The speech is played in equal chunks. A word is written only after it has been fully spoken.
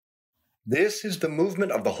This is the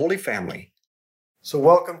movement of the Holy Family. So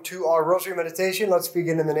welcome to our Rosary Meditation. Let's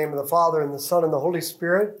begin in the name of the Father, and the Son, and the Holy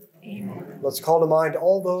Spirit. Amen. Let's call to mind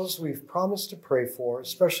all those we've promised to pray for,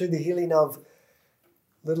 especially the healing of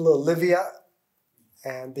little Olivia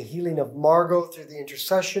and the healing of Margot through the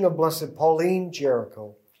intercession of Blessed Pauline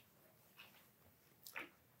Jericho.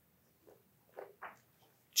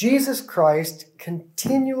 Jesus Christ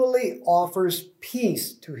continually offers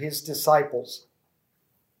peace to his disciples.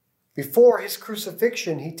 Before his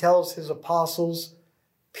crucifixion, he tells his apostles,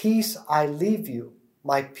 "Peace I leave you,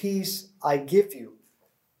 my peace I give you."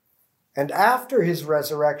 And after his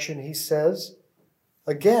resurrection, he says,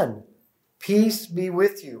 again, "Peace be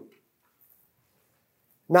with you."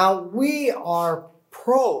 Now, we are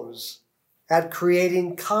pros at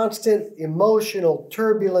creating constant emotional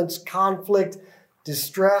turbulence, conflict,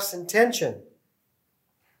 distress, and tension.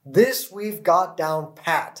 This we've got down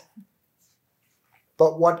pat.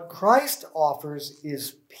 But what Christ offers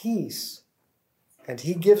is peace, and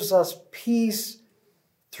he gives us peace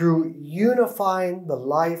through unifying the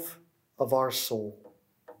life of our soul.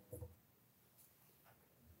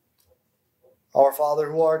 Our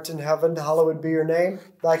Father who art in heaven, hallowed be your name.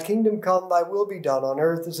 Thy kingdom come, thy will be done on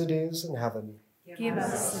earth as it is in heaven. Give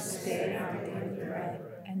us this day our daily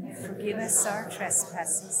bread, and forgive us our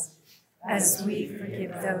trespasses, as we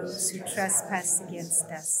forgive those who trespass against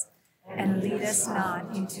us. And lead us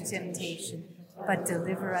not into temptation, but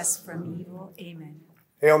deliver us from evil. Amen.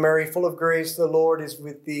 Hail Mary, full of grace, the Lord is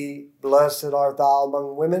with thee. Blessed art thou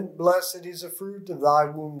among women. Blessed is the fruit of thy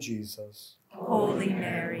womb, Jesus. Holy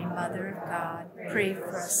Mary, Mother of God, pray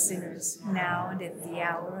for us sinners, now and at the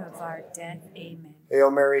hour of our death. Amen.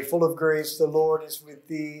 Hail Mary, full of grace, the Lord is with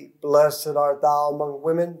thee. Blessed art thou among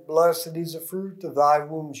women. Blessed is the fruit of thy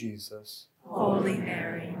womb, Jesus. Holy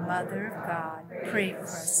Mary, Mother of God, pray for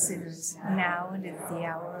us sinners, now and at the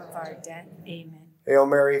hour of our death. Amen. Hail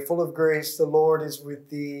Mary, full of grace, the Lord is with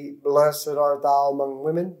thee. Blessed art thou among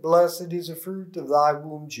women. Blessed is the fruit of thy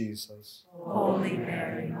womb, Jesus. Holy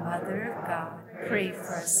Mary, Mother of God, pray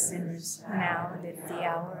for us sinners, now and at the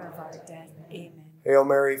hour of our death. Amen. Hail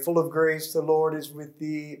Mary, full of grace, the Lord is with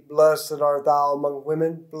thee. Blessed art thou among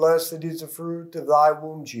women. Blessed is the fruit of thy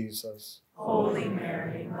womb, Jesus. Holy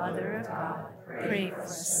Mary, Mother of God, pray for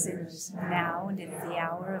us sinners, now and at the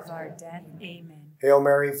hour of our death. Amen. Hail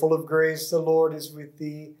Mary, full of grace, the Lord is with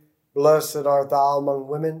thee. Blessed art thou among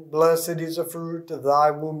women. Blessed is the fruit of thy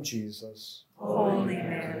womb, Jesus. Holy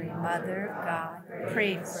Mary, Mother of God,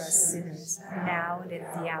 pray for us sinners, now and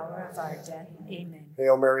at the hour of our death. Amen.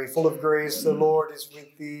 Hail Mary, full of grace, the Lord is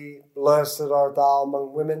with thee. Blessed art thou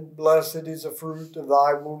among women. Blessed is the fruit of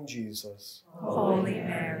thy womb, Jesus. Holy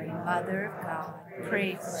Mary, Mother of God,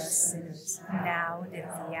 pray for us sinners, now and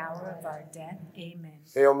at the hour of our death. Amen.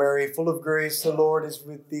 Hail Mary, full of grace, the Lord is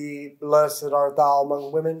with thee. Blessed art thou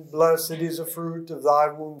among women. Blessed is the fruit of thy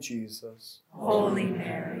womb, Jesus. Holy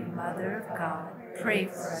Mary, Mother of God, pray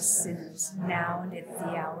for us sinners, now and at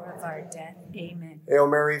the hour of our death. Amen. Hail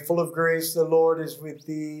Mary, full of grace, the Lord is with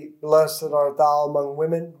thee. Blessed art thou among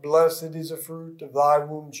women. Blessed is the fruit of thy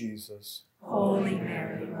womb, Jesus. Holy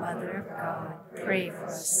Mary, Mother of God, pray for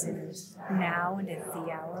us sinners, now and at the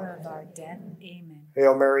hour of our death. Amen.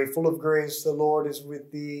 Hail Mary, full of grace, the Lord is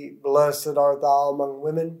with thee. Blessed art thou among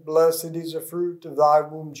women. Blessed is the fruit of thy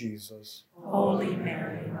womb, Jesus. Holy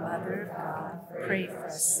Mary, Mother of God, pray for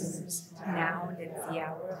us sinners, now and at the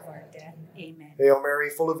hour of our death. Amen. Hail Mary,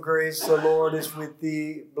 full of grace, the Lord is with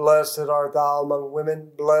thee. Blessed art thou among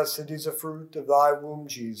women. Blessed is the fruit of thy womb,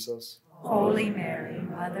 Jesus. Holy Mary,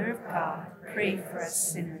 Mother of God, pray for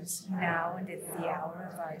us sinners, now and at the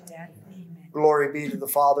hour of our death. Amen. Glory be to the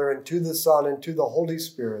Father, and to the Son, and to the Holy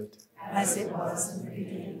Spirit. As it was in the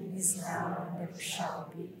beginning, is now, and ever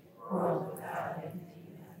shall be, world without end.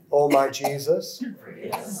 O my Jesus,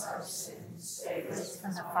 Forgive us our sins, save us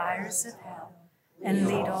from the fires of hell, and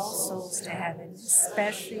lead all souls to heaven,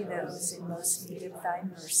 especially those in most need of thy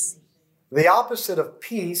mercy. the opposite of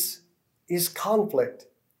peace is conflict.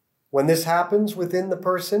 When this happens within the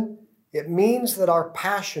person, it means that our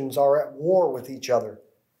passions are at war with each other.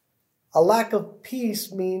 A lack of peace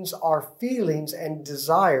means our feelings and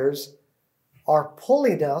desires are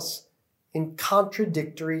pulling us in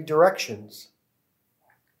contradictory directions.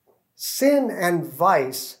 Sin and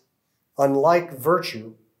vice, unlike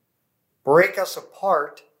virtue, break us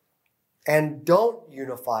apart and don't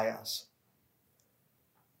unify us.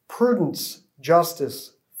 Prudence,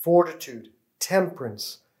 justice, fortitude,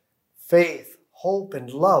 temperance, faith, hope,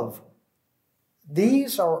 and love,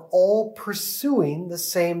 these are all pursuing the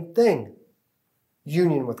same thing,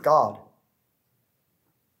 union with God.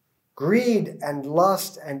 Greed and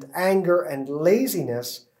lust and anger and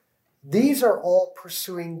laziness, These are all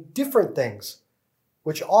pursuing different things,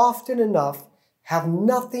 which often enough have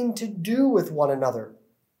nothing to do with one another.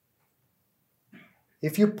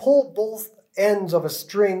 If you pull both ends of a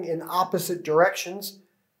string in opposite directions,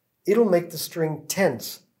 it'll make the string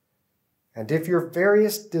tense. And if your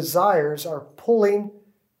various desires are pulling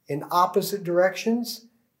in opposite directions,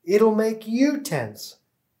 it'll make you tense.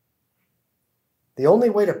 The only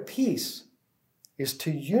way to peace is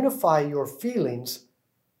to unify your feelings,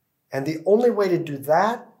 and the only way to do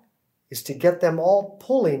that is to get them all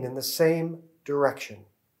pulling in the same direction.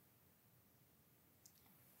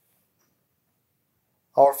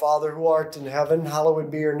 Our Father who art in heaven,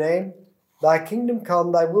 hallowed be your name. Thy kingdom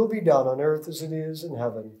come, thy will be done on earth as it is in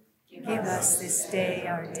heaven. Give us this day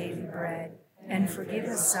our daily bread, and forgive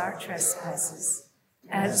us our trespasses,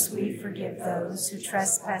 as we forgive those who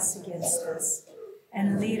trespass against us.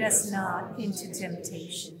 And lead us not into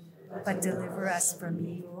temptation, but deliver us from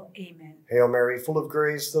evil. Amen. Hail Mary, full of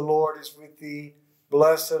grace, the Lord is with thee.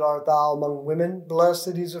 Blessed art thou among women,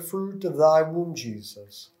 blessed is the fruit of thy womb,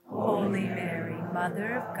 Jesus. Holy Mary,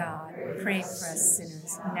 Mother of God, pray for us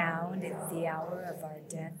sinners, now and at the hour of our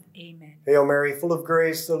death. Amen. Hail Mary, full of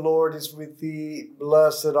grace, the Lord is with thee.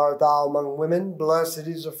 Blessed art thou among women, blessed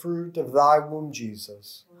is the fruit of thy womb,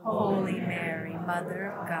 Jesus. Holy Mary,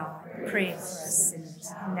 Mother of God, pray for us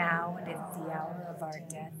sinners, now and at the hour of our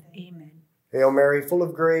death. Amen. Hail Mary, full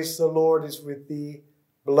of grace, the Lord is with thee.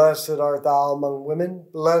 Blessed art thou among women,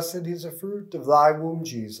 blessed is the fruit of thy womb,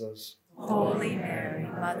 Jesus. Holy Mary,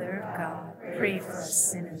 Mother of God, pray for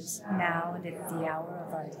us sinners, now and at the hour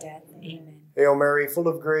of our death. Amen. Hail Mary, full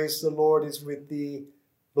of grace, the Lord is with thee.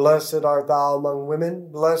 Blessed art thou among women,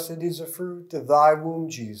 blessed is the fruit of thy womb,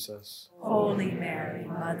 Jesus. Holy Mary,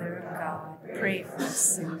 Mother of God, pray for us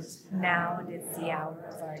sinners, now and at the hour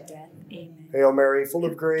of our death. Amen. Hail Mary, full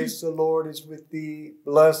of grace, the Lord is with thee.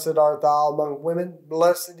 Blessed art thou among women,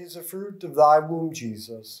 blessed is the fruit of thy womb,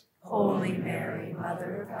 Jesus. Holy Mary,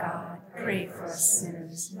 Mother of God, pray for us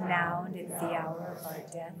sinners, now and at the hour of our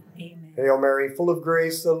death. Amen. Hail Mary, full of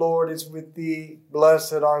grace, the Lord is with thee.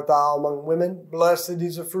 Blessed art thou among women, blessed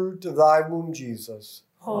is the fruit of thy womb, Jesus.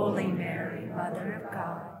 Holy Mary, Mother of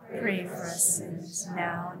God, pray for us sinners,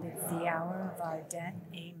 now and at the hour of our death.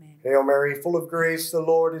 Amen. Hail Mary, full of grace, the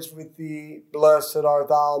Lord is with thee. Blessed art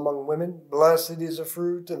thou among women, blessed is the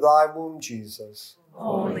fruit of thy womb, Jesus.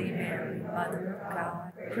 Holy Mary, Mother of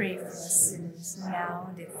God, pray for us sinners, now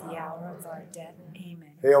and at the hour of our death.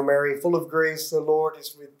 Amen. Hail Mary, full of grace, the Lord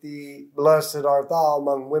is with thee. Blessed art thou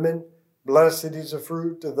among women, blessed is the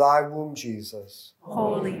fruit of thy womb, Jesus.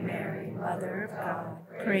 Holy Mary, Mother of God,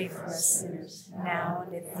 pray for us sinners, now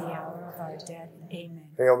and at the hour of our death. Amen.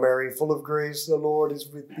 Hail Mary, full of grace, the Lord is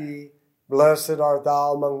with thee. Blessed art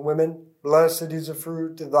thou among women, blessed is the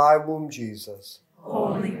fruit of thy womb, Jesus.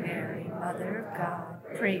 Holy Mary, Mother of God,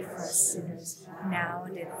 pray for us sinners, now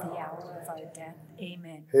and at the hour of our death.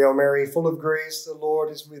 Amen. Hail Mary, full of grace, the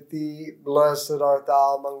Lord is with thee. Blessed art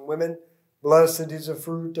thou among women, blessed is the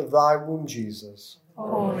fruit of thy womb, Jesus.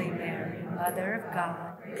 Holy Mary, Mother of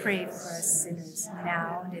God, pray for us sinners,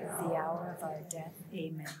 now and at the hour of our death.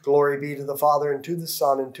 Amen. Glory be to the Father, and to the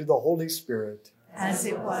Son, and to the Holy Spirit. As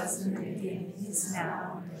it was in the beginning, is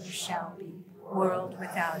now, and ever shall be, world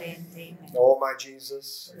without end. Amen. O my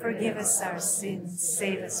Jesus, forgive us our sins,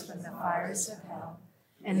 save us from the fires of hell,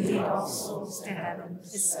 and lead all souls to heaven,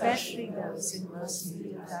 especially those in most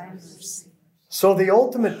need of thy mercy. so the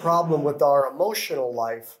ultimate problem with our emotional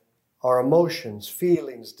life, our emotions,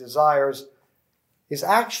 feelings, desires, is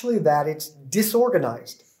actually that it's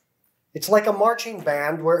disorganized. It's like a marching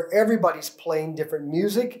band where everybody's playing different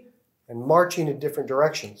music and marching in different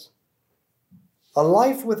directions. A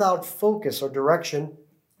life without focus or direction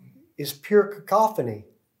is pure cacophony.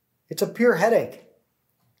 It's a pure headache.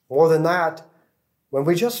 More than that, when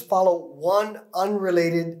we just follow one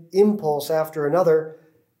unrelated impulse after another,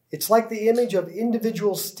 it's like the image of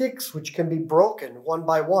individual sticks which can be broken one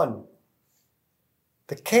by one.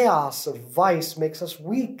 The chaos of vice makes us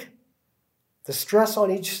weak. The stress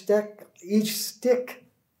on each stick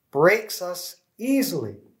breaks us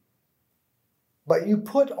easily. But you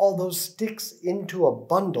put all those sticks into a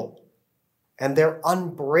bundle, and they're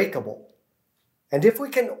unbreakable. And if we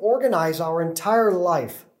can organize our entire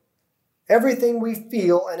life, everything we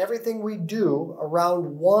feel and everything we do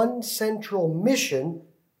around one central mission,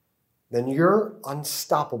 then you're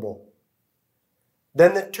unstoppable.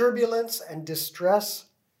 Then the turbulence and distress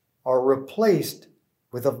are replaced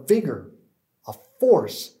with a vigor, a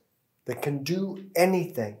force that can do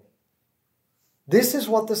anything. This is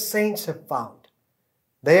what the saints have found.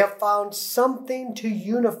 They have found something to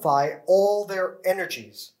unify all their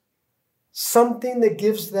energies. something that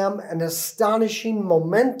gives them an astonishing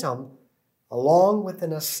momentum along with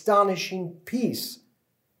an astonishing peace.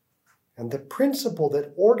 And the principle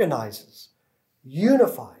that organizes,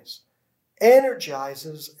 unifies,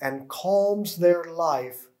 energizes, and calms their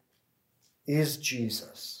life is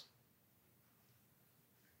Jesus.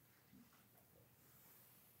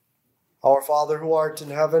 Our Father who art in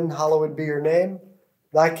heaven, hallowed be your name.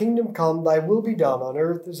 Thy kingdom come, thy will be done on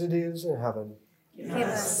earth as it is in heaven. Give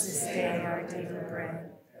us this day our daily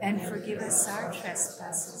bread, and forgive us our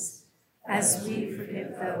trespasses, as we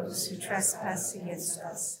forgive those who trespass against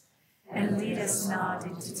us. And lead us not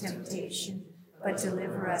into temptation, but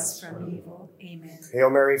deliver us from evil. Amen. Hail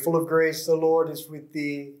Mary, full of grace, the Lord is with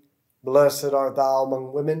thee. Blessed art thou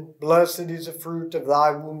among women. Blessed is the fruit of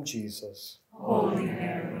thy womb, Jesus. Holy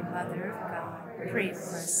Mary, Mother of God, pray for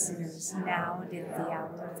us sinners, now and at the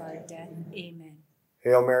hour of our death. Amen.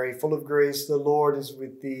 Hail Mary, full of grace, the Lord is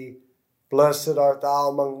with thee. Blessed art thou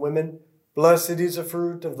among women. Blessed is the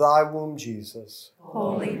fruit of thy womb, Jesus.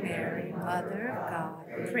 Holy Mary, Mother of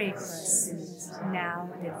God, pray for us sinners, now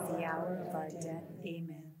and at the hour of our death.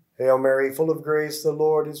 Amen. Hail Mary, full of grace, the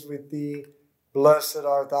Lord is with thee. Blessed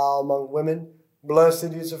art thou among women.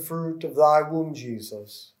 Blessed is the fruit of thy womb,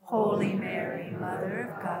 Jesus. Holy Mary,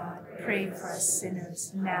 Mother of God, pray for us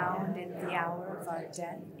sinners, now and at the hour of our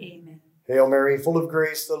death. Amen. Hail Mary, full of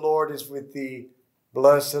grace, the Lord is with thee.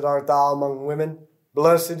 Blessed art thou among women.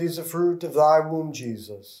 Blessed is the fruit of thy womb,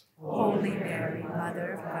 Jesus. Holy Mary,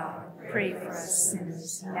 Mother of God, pray for us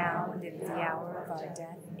sinners, now and at the hour of our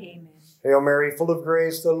death. Amen. Hail Mary, full of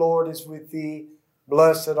grace, the Lord is with thee.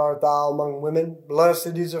 Blessed art thou among women.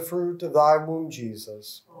 Blessed is the fruit of thy womb,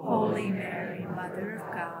 Jesus. Holy Mary, Mother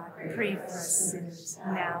of God, pray for us sinners,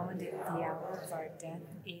 now and at the hour of our death.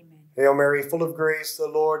 Amen. Hail Mary, full of grace, the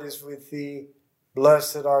Lord is with thee.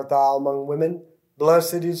 Blessed art thou among women.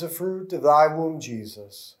 Blessed is the fruit of thy womb,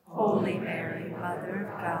 Jesus. Holy Mary, Mother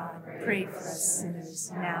of God, pray for us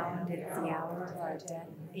sinners, now and at the hour of our death.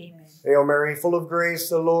 Amen. Hail Mary, full of grace,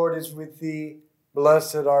 the Lord is with thee.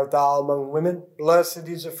 Blessed art thou among women. Blessed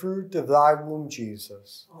is the fruit of thy womb,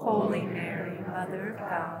 Jesus. Holy Mary, Mother of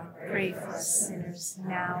God, pray for us sinners,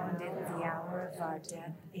 now and at the hour of our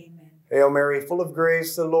death. Amen. Hail Mary, full of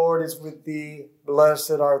grace, the Lord is with thee.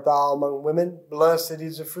 Blessed art thou among women. Blessed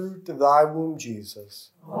is the fruit of thy womb,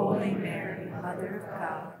 Jesus. Holy Mary, Mother of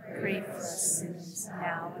God, pray for us sinners,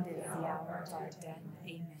 now and at the hour of our death.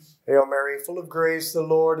 Amen. Hail Mary, full of grace, the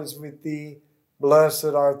Lord is with thee. Blessed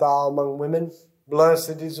art thou among women.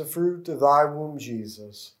 Blessed is the fruit of thy womb,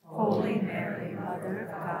 Jesus. Holy Mary, Mother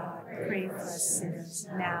of God, pray for us sinners,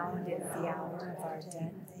 now and at the hour of our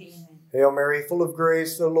death. Amen. Hail Mary, full of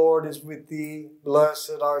grace, the Lord is with thee.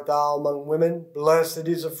 Blessed art thou among women. Blessed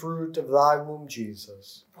is the fruit of thy womb,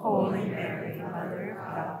 Jesus. Holy Mary, Mother of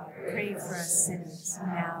God, pray for us sinners,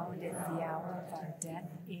 now and at the hour of our death.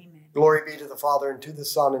 Amen. Glory be to the Father, and to the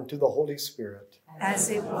Son, and to the Holy Spirit. As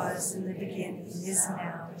it was in the beginning, is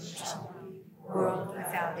now, and shall be, world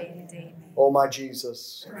without end. Amen. O my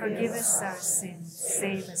Jesus, Forgive us our sins,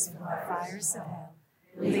 save us from the fires of hell.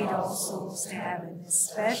 Lead all souls to heaven,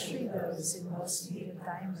 especially those in most need of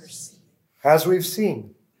thy mercy. as we've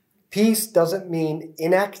seen, peace doesn't mean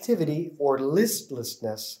inactivity or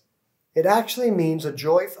listlessness. It actually means a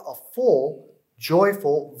full,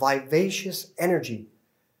 joyful, vivacious energy,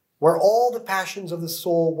 where all the passions of the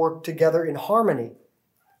soul work together in harmony.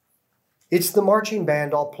 It's the marching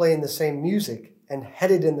band all playing the same music and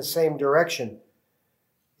headed in the same direction.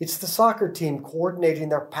 It's the soccer team coordinating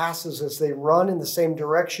their passes as they run in the same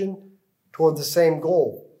direction toward the same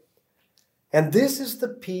goal. And this is the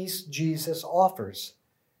peace Jesus offers.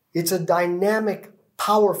 It's a dynamic,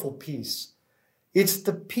 powerful peace. It's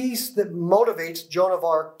the peace that motivates Joan of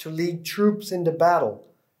Arc to lead troops into battle,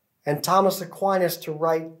 and Thomas Aquinas to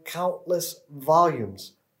write countless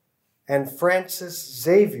volumes, and Francis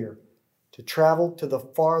Xavier to travel to the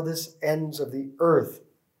farthest ends of the earth.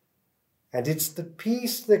 And it's the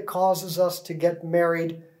peace that causes us to get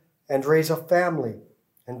married and raise a family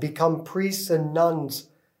and become priests and nuns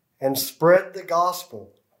and spread the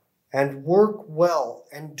gospel and work well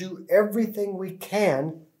and do everything we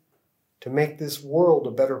can to make this world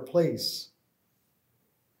a better place.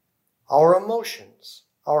 Our emotions,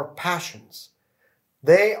 our passions,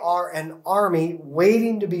 they are an army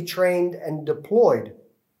waiting to be trained and deployed,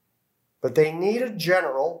 but they need a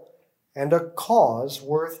general and a cause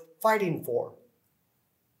worth fighting for.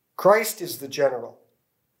 Christ is the general.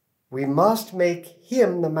 We must make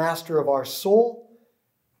him the master of our soul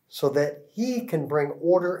so that he can bring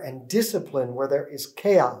order and discipline where there is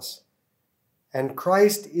chaos. And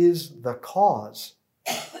Christ is the cause.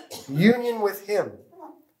 Union with him,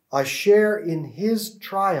 I share in his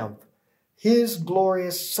triumph. His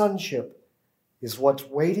glorious sonship is what's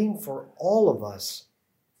waiting for all of us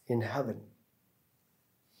in heaven.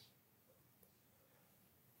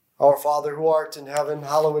 Our Father who art in heaven,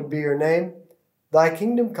 hallowed be your name. Thy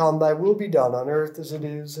kingdom come, thy will be done on earth as it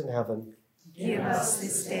is in heaven. Give us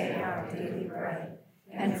this day our daily bread,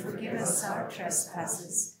 and forgive us our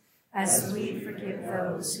trespasses, as we forgive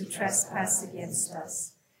those who trespass against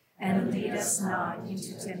us. And lead us not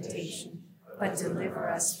into temptation, but deliver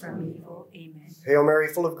us from evil. Amen. Hail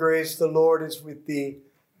Mary, full of grace, the Lord is with thee.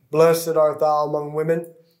 Blessed art thou among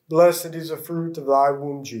women. Blessed is the fruit of thy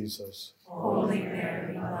womb, Jesus. Holy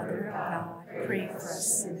Mary, Mother of God, pray for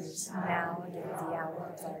us sinners, now and at the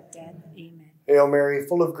hour of our death. Amen. Hail Mary,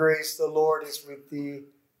 full of grace, the Lord is with thee.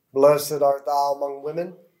 Blessed art thou among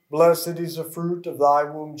women. Blessed is the fruit of thy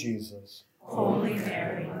womb, Jesus. Holy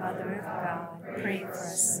Mary, Mother of God, pray for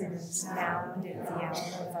us sinners, now and at the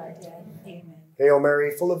hour of our death. Amen. Hail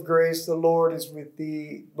Mary, full of grace, the Lord is with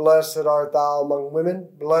thee. Blessed art thou among women.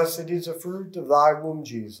 Blessed is the fruit of thy womb,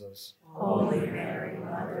 Jesus. Holy Mary,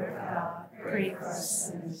 Mother of God, pray for us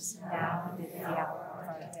sinners, now and at the hour of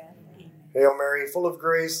our death. Amen. Hail Mary, full of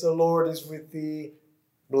grace, the Lord is with thee.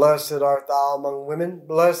 Blessed art thou among women.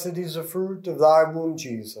 Blessed is the fruit of thy womb,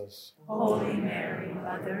 Jesus. Holy Mary,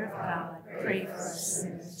 Mother of God, pray for us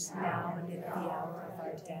sinners, now and at the hour of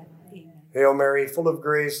our death. Amen. Hail Mary, full of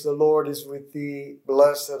grace, the Lord is with thee.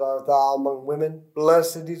 Blessed art thou among women.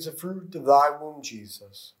 Blessed is the fruit of thy womb,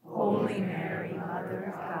 Jesus. Holy Mary, Mother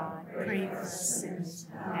of God, pray for us sinners,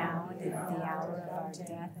 now and at the hour of our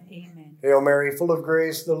death. Amen. Hail Mary, full of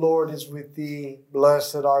grace, the Lord is with thee.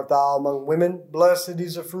 Blessed art thou among women. Blessed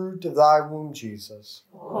is the fruit of thy womb, Jesus.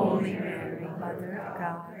 Holy Mary, Mother of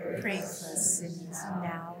God, pray for us sinners,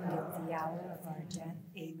 now and at the hour of our death.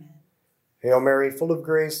 Amen. Hail Mary, full of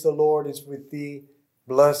grace, the Lord is with thee.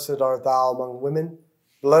 Blessed art thou among women.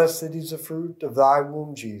 Blessed is the fruit of thy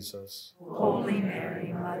womb, Jesus. Holy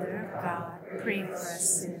Mary, Mother of God, pray for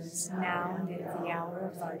us sinners, now and at the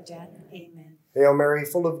hour of our death. Amen. Hail Mary,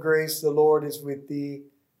 full of grace, the Lord is with thee.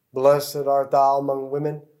 Blessed art thou among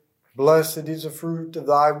women. Blessed is the fruit of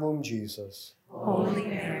thy womb, Jesus. Holy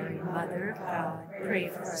Mary, Mother of God, pray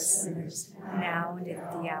for us sinners, now and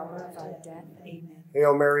at the hour of our death. Amen.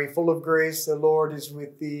 Hail Mary, full of grace, the Lord is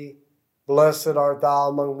with thee. Blessed art thou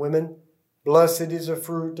among women. Blessed is the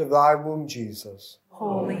fruit of thy womb, Jesus.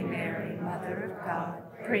 Holy Mary, Mother of God,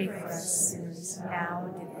 pray for us sinners, now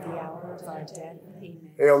and at the hour of our death.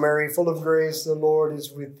 Amen. Hail Mary, full of grace, the Lord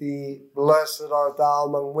is with thee. Blessed art thou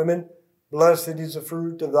among women. Blessed is the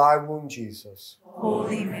fruit of thy womb, Jesus.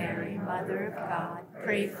 Holy Mary, Mother of God,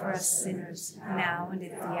 pray for us sinners, now and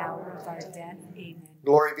at the hour of our death. Amen.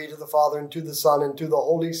 Glory be to the Father, and to the Son, and to the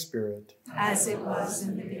Holy Spirit. As it was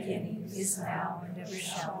in the beginning, is now, and ever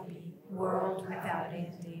shall be, world without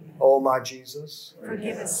end. Amen. O my Jesus,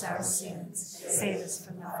 Forgive us our sins, save us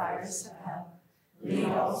from the fires of hell. Lead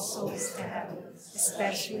all souls to heaven,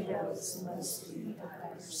 especially those who most need of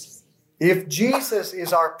mercy. if Jesus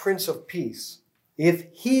is our Prince of Peace, if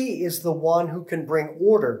he is the one who can bring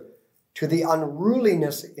order to the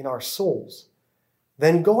unruliness in our souls,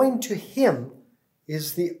 then going to him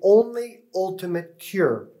is the only ultimate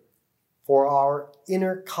cure for our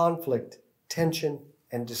inner conflict, tension,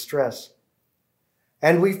 and distress.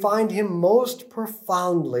 And we find him most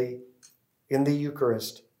profoundly in the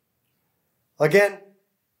Eucharist. Again,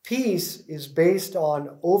 peace is based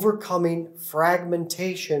on overcoming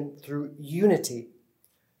fragmentation through unity.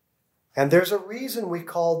 And there's a reason we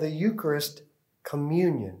call the Eucharist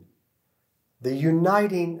communion, the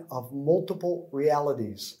uniting of multiple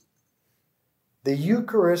realities. The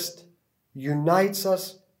Eucharist unites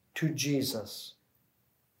us to Jesus.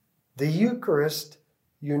 The Eucharist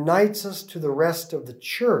unites us to the rest of the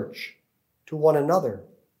church, to one another.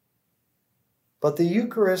 But the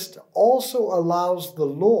Eucharist also allows the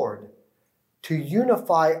Lord to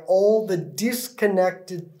unify all the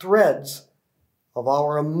disconnected threads of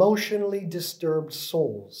our emotionally disturbed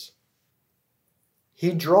souls.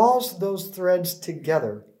 He draws those threads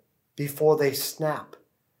together before they snap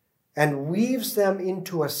and weaves them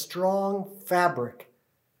into a strong fabric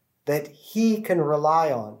that he can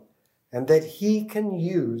rely on and that he can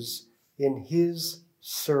use in his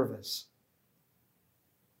service.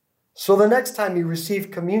 So the next time you receive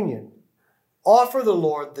communion, offer the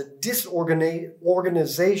Lord the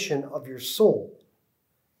disorganization of your soul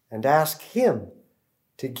and ask him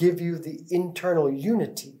to give you the internal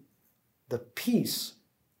unity, the peace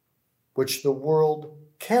which the world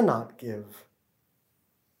cannot give,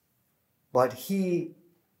 but he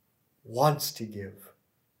wants to give.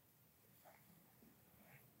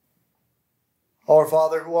 Our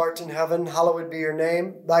Father who art in heaven, hallowed be your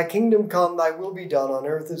name. Thy kingdom come, thy will be done on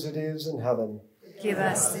earth as it is in heaven. Give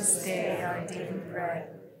us this day our daily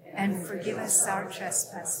bread, and forgive us our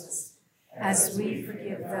trespasses, as we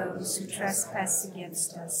forgive those who trespass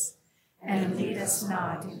against us. And lead us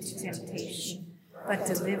not into temptation, but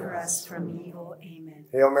deliver us from evil. Amen.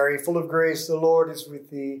 Hail Mary, full of grace, the Lord is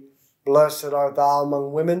with thee. Blessed art thou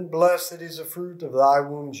among women, blessed is the fruit of thy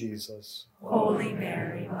womb, Jesus. Holy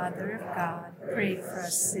Mary, Mother of God, pray for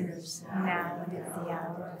us sinners, now and at the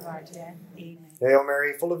hour of our death. Amen. Hail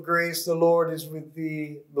Mary, full of grace, the Lord is with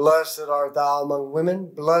thee. Blessed art thou among women,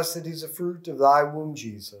 blessed is the fruit of thy womb,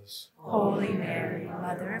 Jesus. Holy Mary,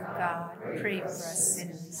 Mother of God, pray for us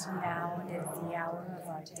sinners, now and at the hour of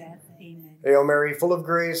our death. Amen. Hail Mary, full of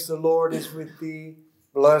grace, the Lord is with thee.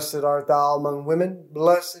 Blessed art thou among women,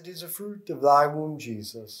 blessed is the fruit of thy womb,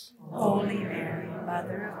 Jesus. Holy Mary,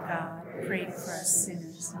 Mother of God, pray for us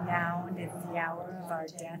sinners, now and at the hour of our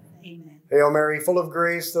death. Amen. Hail Mary, full of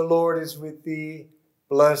grace, the Lord is with thee.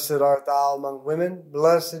 Blessed art thou among women,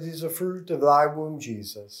 blessed is the fruit of thy womb,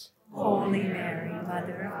 Jesus. Holy Mary,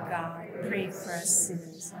 Mother of God, pray for us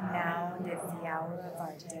sinners, now and at the hour of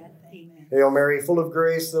our death. Amen. Hail Mary, full of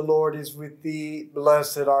grace, the Lord is with thee.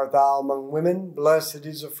 Blessed art thou among women, blessed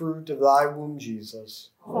is the fruit of thy womb,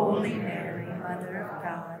 Jesus. Holy Mary, Mother of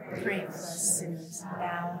God, pray for us sinners,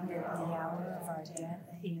 now and at the hour of our death.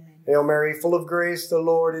 Amen. Hail Mary, full of grace, the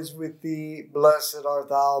Lord is with thee. Blessed art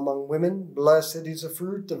thou among women, blessed is the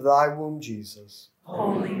fruit of thy womb, Jesus.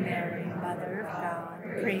 Holy Mary, Mother of God,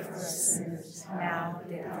 pray for us sinners, now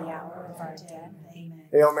and at the hour of our death. Amen.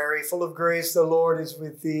 Hail Mary, full of grace, the Lord is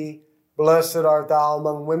with thee. Blessed art thou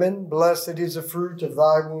among women, blessed is the fruit of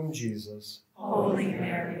thy womb, Jesus. Holy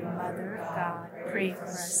Mary, Mother of God, pray for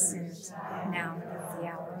us sinners, now and at the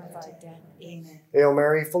hour of our death. Amen. Hail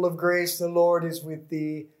Mary, full of grace, the Lord is with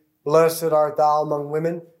thee. Blessed art thou among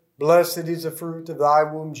women, blessed is the fruit of thy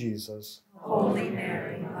womb, Jesus. Holy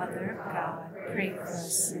Mary, Mother of God, pray for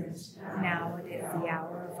us sinners, now and at the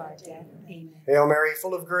hour of our death. Amen. Hail Mary,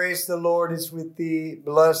 full of grace, the Lord is with thee.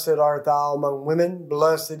 Blessed art thou among women,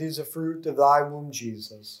 blessed is the fruit of thy womb,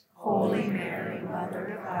 Jesus. Holy Mary,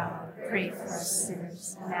 Mother of God, pray for us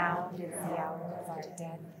sinners, now and at the hour of our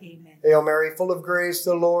death. Amen. Hail Mary, full of grace,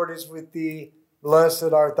 the Lord is with thee.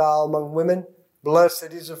 Blessed art thou among women,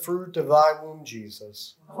 blessed is the fruit of thy womb,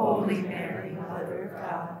 Jesus. Holy Mary, Mother of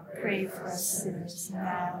God, pray for us sinners,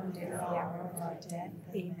 now and at the hour of our death.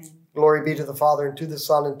 Amen. Glory be to the Father, and to the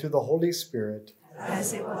Son, and to the Holy Spirit.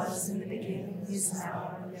 As it was in the beginning, is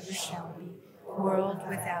now, and ever shall be, world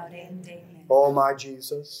without end. Amen. O my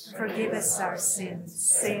Jesus, forgive us our sins,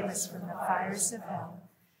 save us from the fires of hell.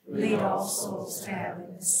 Lead all souls to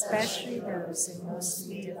heaven, especially those in most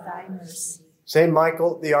need of thy mercy. Saint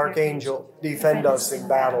Michael, the Archangel, defend us in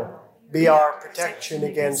battle. Be our protection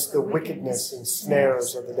against the wickedness and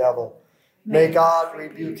snares of the devil. May God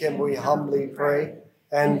rebuke him, we humbly pray.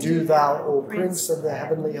 And do thou, O Prince of the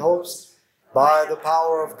heavenly host, by the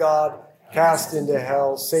power of God, cast into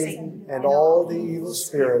hell Satan and all the evil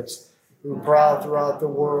spirits who prowl throughout the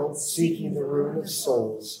world, seeking the ruin of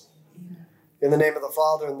souls. In the name of the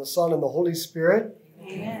Father, and the Son, and the Holy Spirit.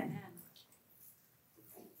 Amen.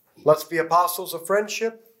 Let's be apostles of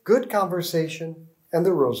friendship, good conversation, and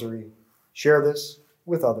the rosary. Share this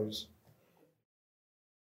with others.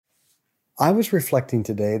 I was reflecting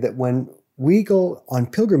today that when we go on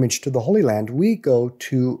pilgrimage to the Holy Land, we go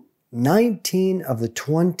to 19 of the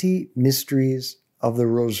 20 mysteries of the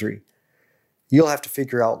Rosary. You'll have to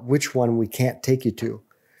figure out which one we can't take you to.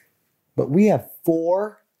 But we have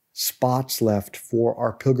 4 spots left for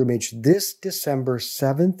our pilgrimage this December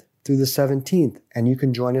 7th through the 17th, and you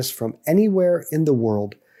can join us from anywhere in the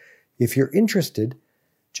world. If you're interested,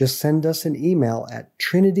 just send us an email at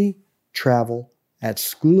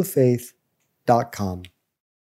trinitytravel@schooloffaith.com.